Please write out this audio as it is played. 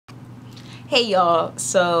Hey y'all,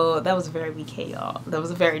 so that was a very weak hey y'all. That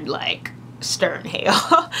was a very like stern hey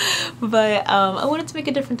y'all. But I wanted to make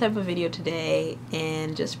a different type of video today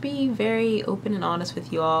and just be very open and honest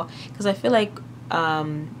with you all, because I feel like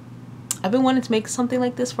I've been wanting to make something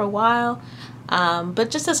like this for a while, but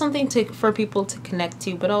just as something for people to connect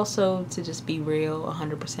to, but also to just be real,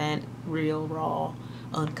 100% real, raw,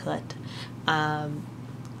 uncut.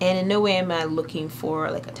 And in no way am I looking for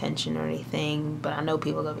like attention or anything, but I know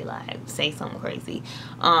people are gonna be like, say something crazy.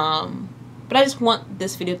 But I just want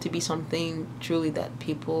this video to be something truly that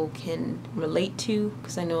people can relate to,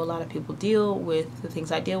 because I know a lot of people deal with the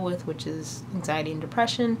things I deal with, which is anxiety and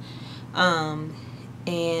depression.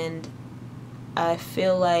 And I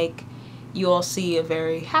feel like you all see a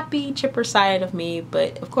very happy, chipper side of me,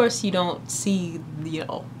 but of course you don't see, you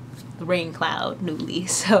know, the rain cloud Anuli.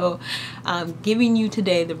 So I'm giving you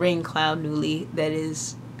today the rain cloud Anuli that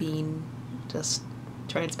is being just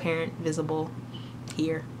transparent, visible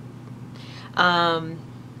here. You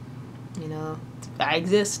know, I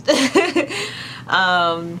exist.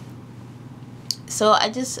 So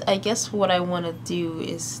I guess what I want to do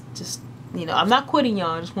is just, you know, I'm not quitting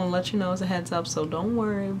y'all, I just want to let you know as a heads up, so don't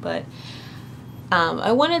worry. But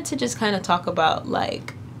I wanted to just kind of talk about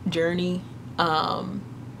like journey,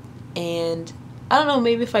 and I don't know,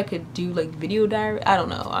 maybe if I could do like video diary, I don't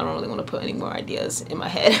know, I don't really want to put any more ideas in my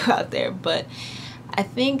head out there, but I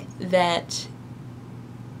think that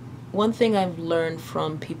one thing I've learned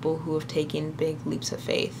from people who have taken big leaps of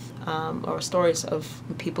faith, or stories of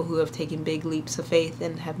people who have taken big leaps of faith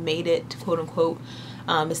and have made it, quote unquote,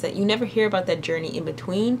 is that you never hear about that journey in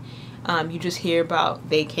between. You just hear about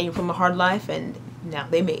they came from a hard life and now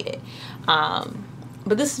they made it.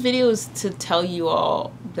 But this video is to tell you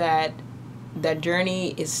all that that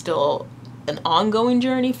journey is still an ongoing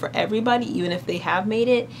journey for everybody, even if they have made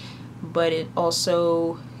it. But it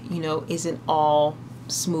also, you know, isn't all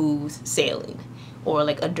smooth sailing or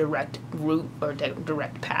like a direct route or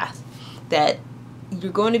direct path. That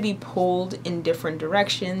you're going to be pulled in different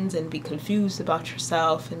directions and be confused about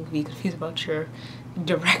yourself and be confused about your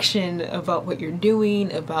direction, about what you're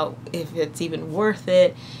doing, about if it's even worth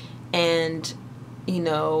it. And you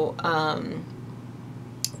know,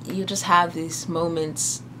 you just have these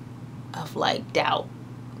moments of like doubt,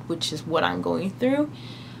 which is what I'm going through.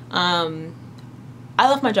 I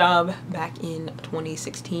left my job back in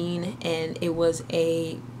 2016, and it was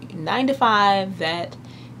a 9-to-5 that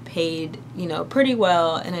paid, you know, pretty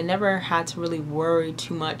well, and I never had to really worry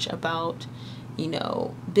too much about, you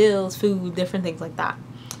know, bills, food, different things like that.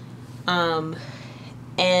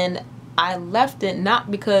 And I left it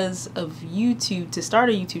not because of YouTube, to start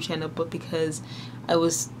a YouTube channel, but because I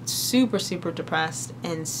was super depressed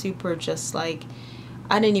and super just like,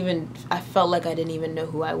 I felt like I didn't even know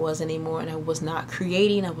who I was anymore, and I was not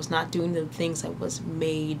creating, I was not doing the things I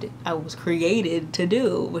was created to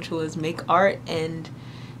do, which was make art and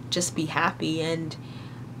just be happy. And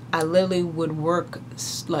I literally would work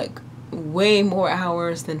like way more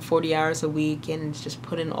hours than 40 hours a week and just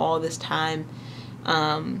put in all this time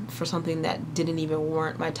for something that didn't even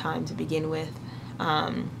warrant my time to begin with.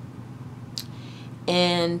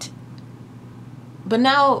 But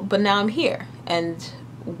now I'm here, and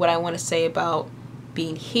what I want to say about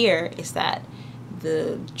being here is that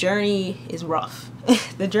the journey is rough.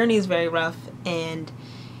 The journey is very rough, and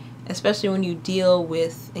especially when you deal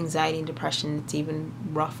with anxiety and depression, it's even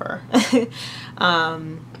rougher.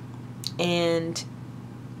 And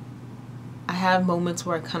I have moments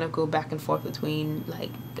where I kind of go back and forth between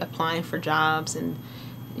like applying for jobs and,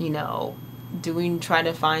 you know, try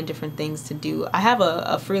to find different things to do. I have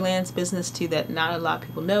a freelance business too that not a lot of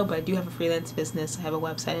people know, but I do have a freelance business. I have a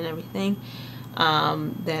website and everything,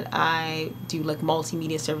 that I do like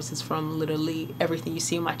multimedia services from. Literally everything you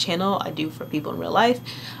see on my channel I do for people in real life.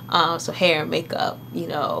 So hair, makeup, you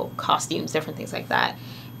know, costumes, different things like that.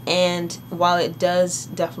 And while it does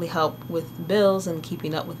definitely help with bills and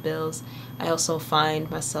keeping up with bills, I also find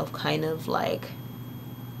myself kind of like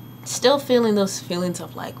still feeling those feelings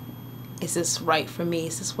of like, is this right for me?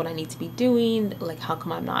 Is this what I need to be doing? Like, how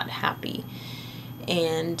come I'm not happy?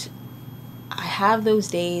 And I have those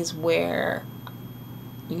days where,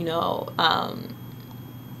 you know, I'm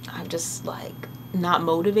just like not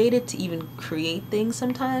motivated to even create things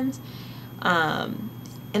sometimes.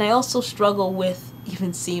 And I also struggle with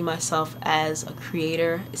even seeing myself as a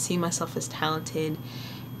creator, seeing myself as talented.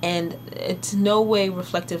 And it's no way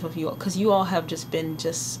reflective of you all, because you all have just been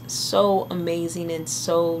just so amazing and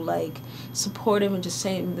so like supportive and just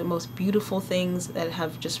saying the most beautiful things that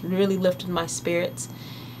have just really lifted my spirits.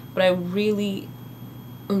 But I really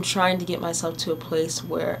am trying to get myself to a place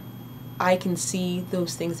where I can see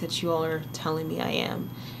those things that you all are telling me I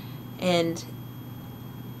am. And,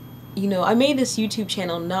 you know, I made this YouTube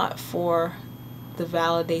channel not for the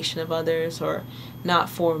validation of others or not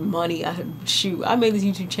for money. I made this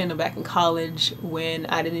YouTube channel back in college when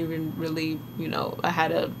I didn't even really, you know, I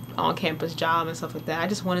had a on-campus job and stuff like that. I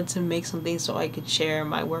just wanted to make something so I could share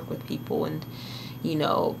my work with people and, you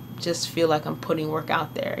know, just feel like I'm putting work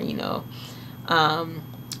out there, you know.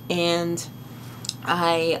 And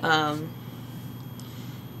I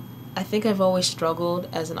think I've always struggled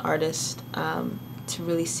as an artist to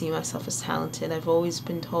really see myself as talented. I've always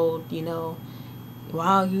been told, you know,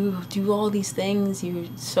 wow, you do all these things, you're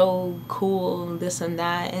so cool, and this and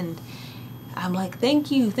that, and I'm like, thank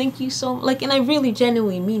you so, like, and I really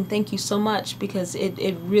genuinely mean thank you so much, because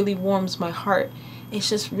it really warms my heart. It's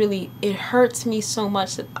just really, it hurts me so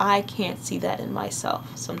much that I can't see that in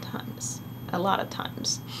myself sometimes, a lot of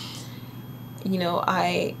times. You know,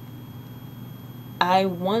 I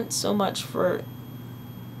want so much for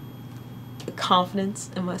confidence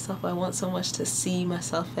in myself. I want so much to see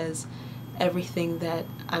myself as everything that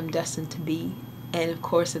I'm destined to be. And of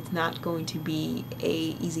course it's not going to be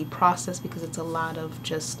a easy process, because it's a lot of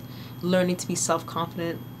just learning to be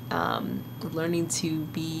self-confident, learning to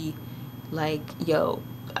be like, yo,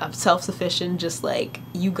 I'm self-sufficient, just like,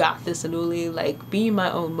 you got this, Anuli. Like, being my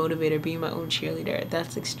own motivator, being my own cheerleader,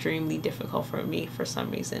 that's extremely difficult for me for some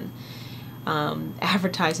reason.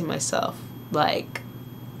 Advertising myself, like,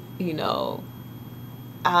 you know,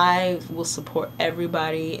 I will support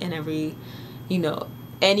everybody and every, you know,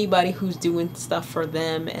 anybody who's doing stuff for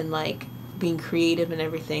them and like being creative and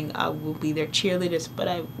everything. I will be their cheerleaders, but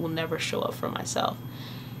I will never show up for myself.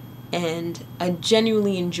 And I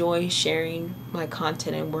genuinely enjoy sharing my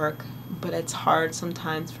content and work, but it's hard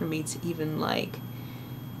sometimes for me to even like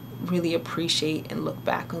really appreciate and look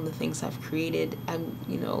back on the things I've created. I'm,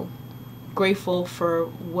 you know, grateful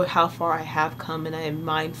for how far I have come, and I am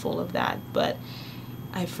mindful of that, but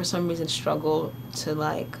I for some reason struggle to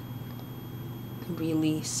like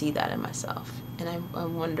really see that in myself. And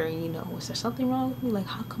I'm wondering, you know, is there something wrong with me? Like,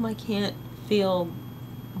 how come I can't feel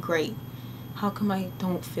great? How come I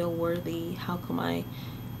don't feel worthy? How come I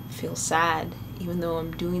feel sad even though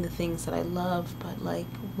I'm doing the things that I love? But like,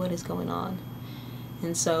 what is going on?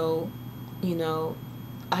 And so, you know,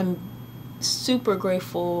 I'm super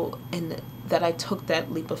grateful and that I took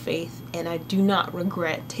that leap of faith, and I do not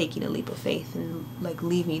regret taking a leap of faith and like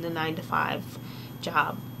leaving a 9-to-5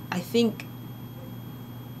 job. I think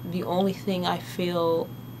the only thing I feel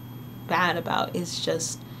bad about is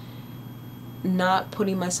just not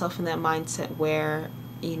putting myself in that mindset where,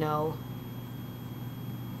 you know,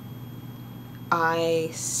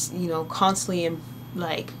 I, you know, constantly am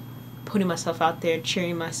like putting myself out there,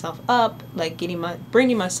 cheering myself up, like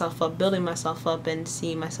bringing myself up, building myself up, and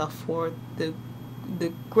seeing myself for the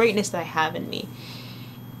greatness that I have in me,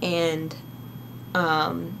 and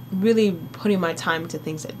really putting my time into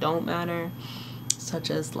things that don't matter,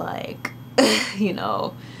 such as like, you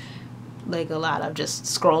know, like a lot of just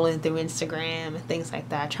scrolling through Instagram and things like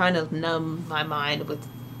that, trying to numb my mind with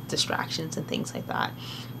distractions and things like that.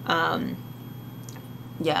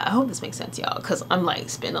 Yeah, I hope this makes sense, y'all, because I'm like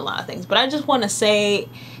spinning a lot of things. But I just want to say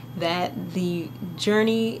that the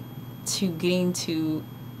journey to getting to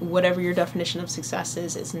whatever your definition of success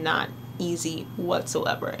is not easy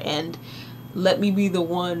whatsoever. And let me be the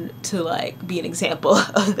one to like be an example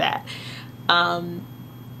of that.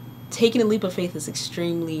 Taking a leap of faith is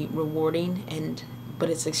extremely rewarding,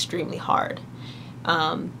 but it's extremely hard.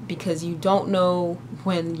 Because you don't know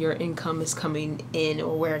when your income is coming in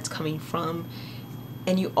or where it's coming from.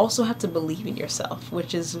 And you also have to believe in yourself,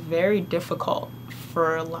 which is very difficult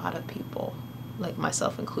for a lot of people, like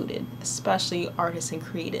myself included, especially artists and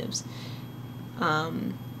creatives.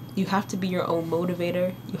 You have to be your own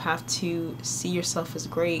motivator. You have to see yourself as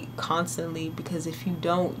great constantly, because if you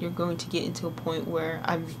don't, you're going to get into a point where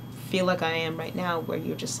I feel like I am right now, where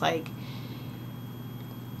you're just like,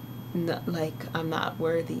 I'm not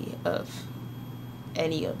worthy of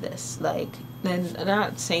any of this. Like, and I'm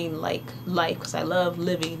not saying like life, because I love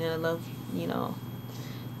living and I love, you know,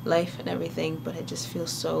 life and everything, but I just feel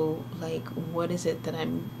so like, what is it that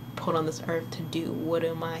I'm put on this earth to do? What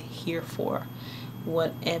am I here for?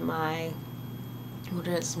 What is my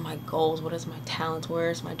goals? What is my talent?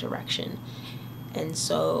 Where is my direction? And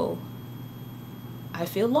so I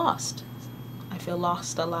feel lost. I feel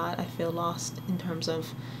lost a lot. I feel lost in terms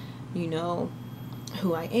of, you know,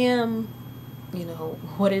 who I am, you know,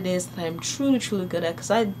 what it is that I'm truly good at, because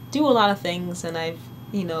I do a lot of things and I've,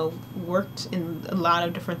 you know, worked in a lot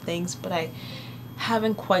of different things, but I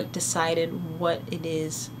haven't quite decided what it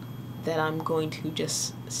is that I'm going to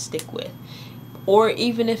just stick with. Or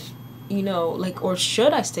even if, you know, like, or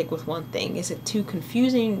should I stick with one thing? Is it too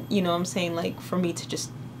confusing? You know what I'm saying? Like, for me to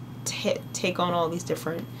just take on all these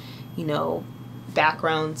different, you know,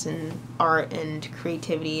 backgrounds and art and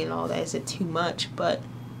creativity and all that. Is it too much? But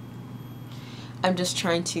I'm just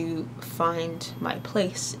trying to find my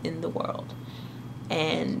place in the world.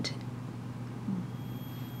 And,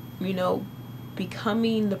 you know,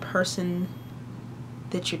 becoming the person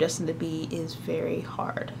that you're destined to be is very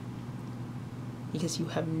hard, because you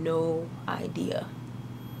have no idea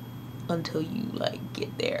until you like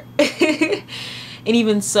get there. And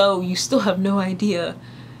even so, you still have no idea,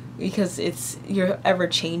 because you're ever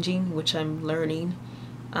changing, which I'm learning.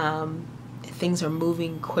 Things are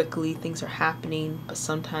moving quickly, things are happening, but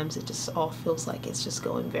sometimes it just all feels like it's just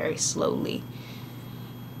going very slowly.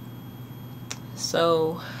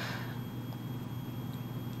 So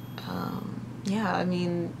yeah, I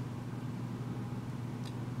mean,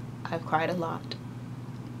 I've cried a lot,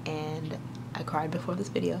 and I cried before this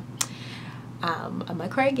video. I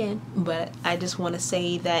might cry again, but I just want to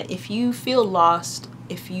say that if you feel lost,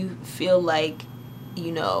 if you feel like,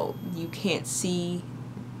 you know, you can't see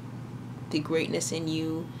the greatness in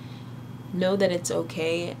you, know that it's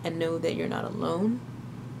okay, and know that you're not alone,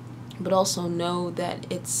 but also know that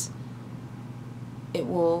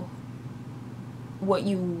what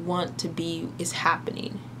you want to be is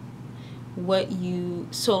happening.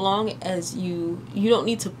 So long as you don't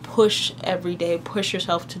need to push every day, push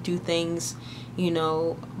yourself to do things, you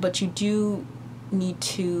know, but you do need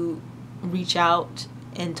to reach out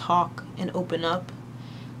and talk and open up.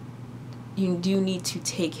 You do need to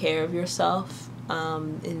take care of yourself,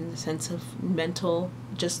 in the sense of mental,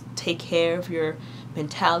 just take care of your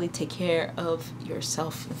mentality, take care of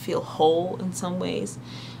yourself, and feel whole in some ways.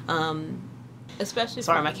 Especially,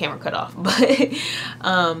 sorry, my camera cut off, but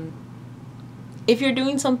if you're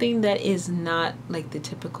doing something that is not like the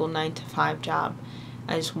typical 9-to-5 job,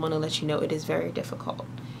 I just want to let you know it is very difficult.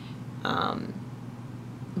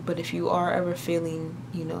 But if you are ever feeling,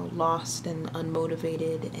 you know, lost and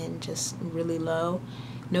unmotivated and just really low,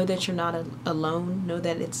 know that you're not alone. Know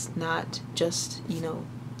that it's not just, you know,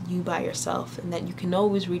 you by yourself, and that you can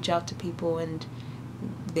always reach out to people, and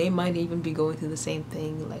they might even be going through the same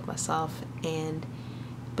thing like myself.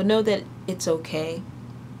 But know that it's okay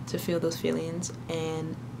to feel those feelings,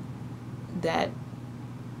 and that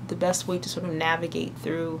the best way to sort of navigate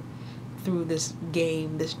through this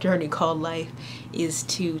game, this journey called life, is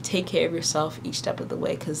to take care of yourself each step of the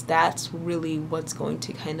way, because that's really what's going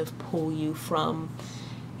to kind of pull you from,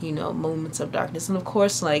 you know, moments of darkness. And of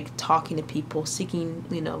course, like, talking to people, seeking,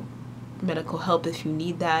 you know, medical help if you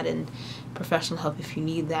need that, and professional help if you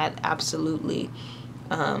need that, absolutely.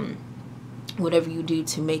 Whatever you do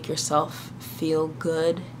to make yourself feel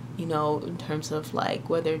good, you know, in terms of like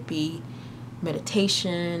whether it be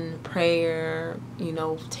meditation, prayer, you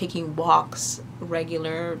know, taking walks,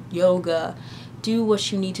 regular yoga, do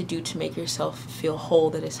what you need to do to make yourself feel whole,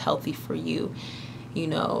 that is healthy for you, you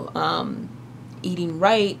know, eating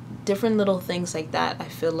right, different little things like that. I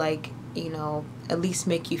feel like, you know, at least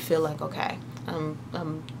make you feel like, okay,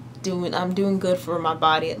 I'm doing good for my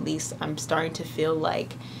body. At least I'm starting to feel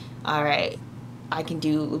like, all right, I can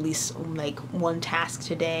do at least like one task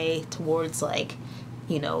today towards, like,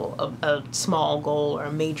 you know, a small goal, or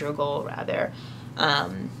a major goal rather.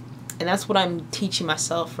 And that's what I'm teaching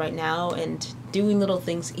myself right now, and doing little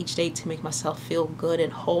things each day to make myself feel good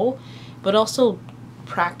and whole, but also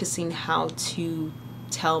practicing how to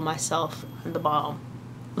tell myself I'm the bomb.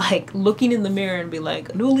 Like, looking in the mirror and be like,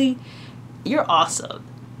 Anuli, you're awesome,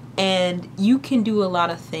 and you can do a lot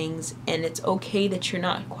of things, and it's okay that you're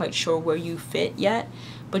not quite sure where you fit yet,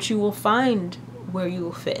 but you will find where you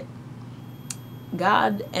will fit.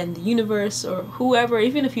 God and the universe, or whoever,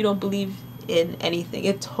 even if you don't believe in anything,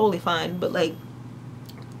 it's totally fine, but like,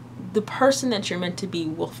 the person that you're meant to be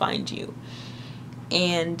will find you.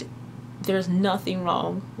 And there's nothing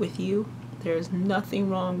wrong with you. There's nothing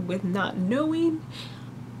wrong with not knowing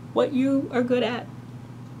what you are good at.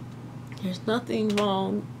 There's nothing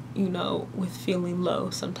wrong, you know, with feeling low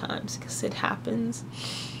sometimes, because it happens.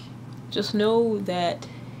 Just know that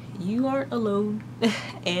you aren't alone,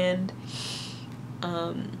 and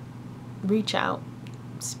reach out,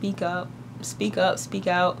 speak up, speak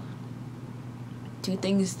out, do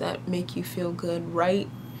things that make you feel good, write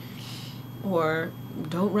or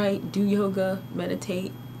don't write, do yoga,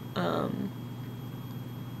 meditate.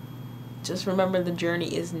 Just remember, the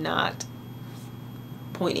journey is not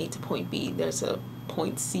point A to point B. There's a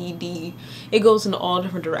point C, D. It goes in all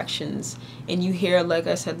different directions. And you hear, like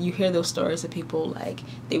I said, you hear those stories of people like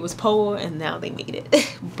they was poor and now they made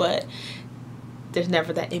it. But there's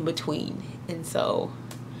never that in between. And so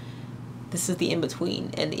this is the in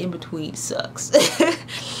between, and the in between sucks.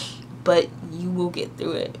 But you will get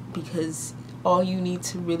through it, because all you need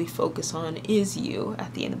to really focus on is you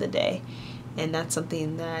at the end of the day. And that's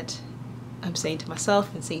something that I'm saying to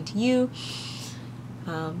myself and saying to you,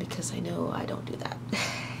 because I know I don't do that.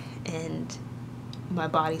 And my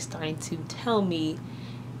body's starting to tell me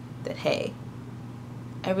that, hey,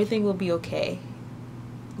 everything will be okay.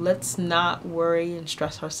 Let's not worry and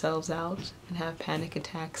stress ourselves out and have panic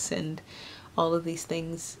attacks and all of these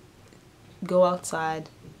things. Go outside,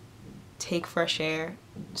 take fresh air,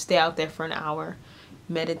 stay out there for an hour,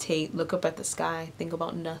 meditate, look up at the sky, think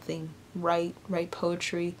about nothing, write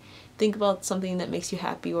poetry, think about something that makes you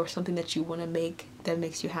happy, or something that you want to make that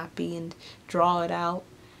makes you happy, and draw it out.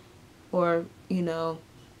 Or, you know,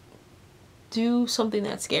 do something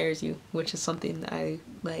that scares you, which is something that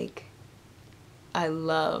I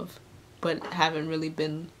love, but haven't really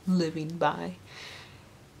been living by.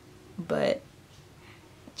 But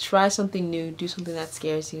try something new, do something that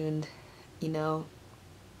scares you, and, you know,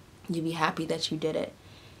 you'll be happy that you did it.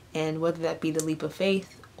 And whether that be the leap of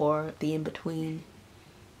faith or the in-between,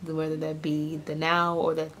 whether that be the now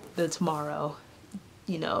or the tomorrow,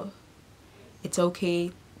 you know, it's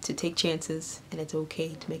okay to take chances, and it's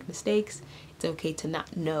okay to make mistakes. It's okay to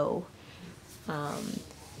not know.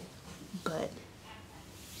 But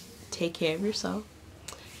take care of yourself.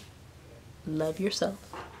 Love yourself.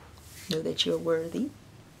 Know that you're worthy.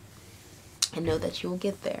 And know that you'll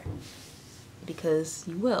get there. Because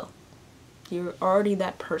you will. You're already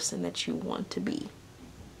that person that you want to be.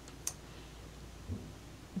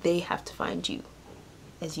 They have to find you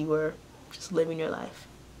as you were just living your life.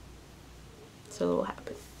 So it will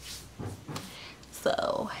happen.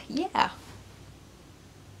 So, yeah.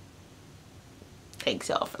 Thanks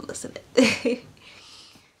y'all for listening.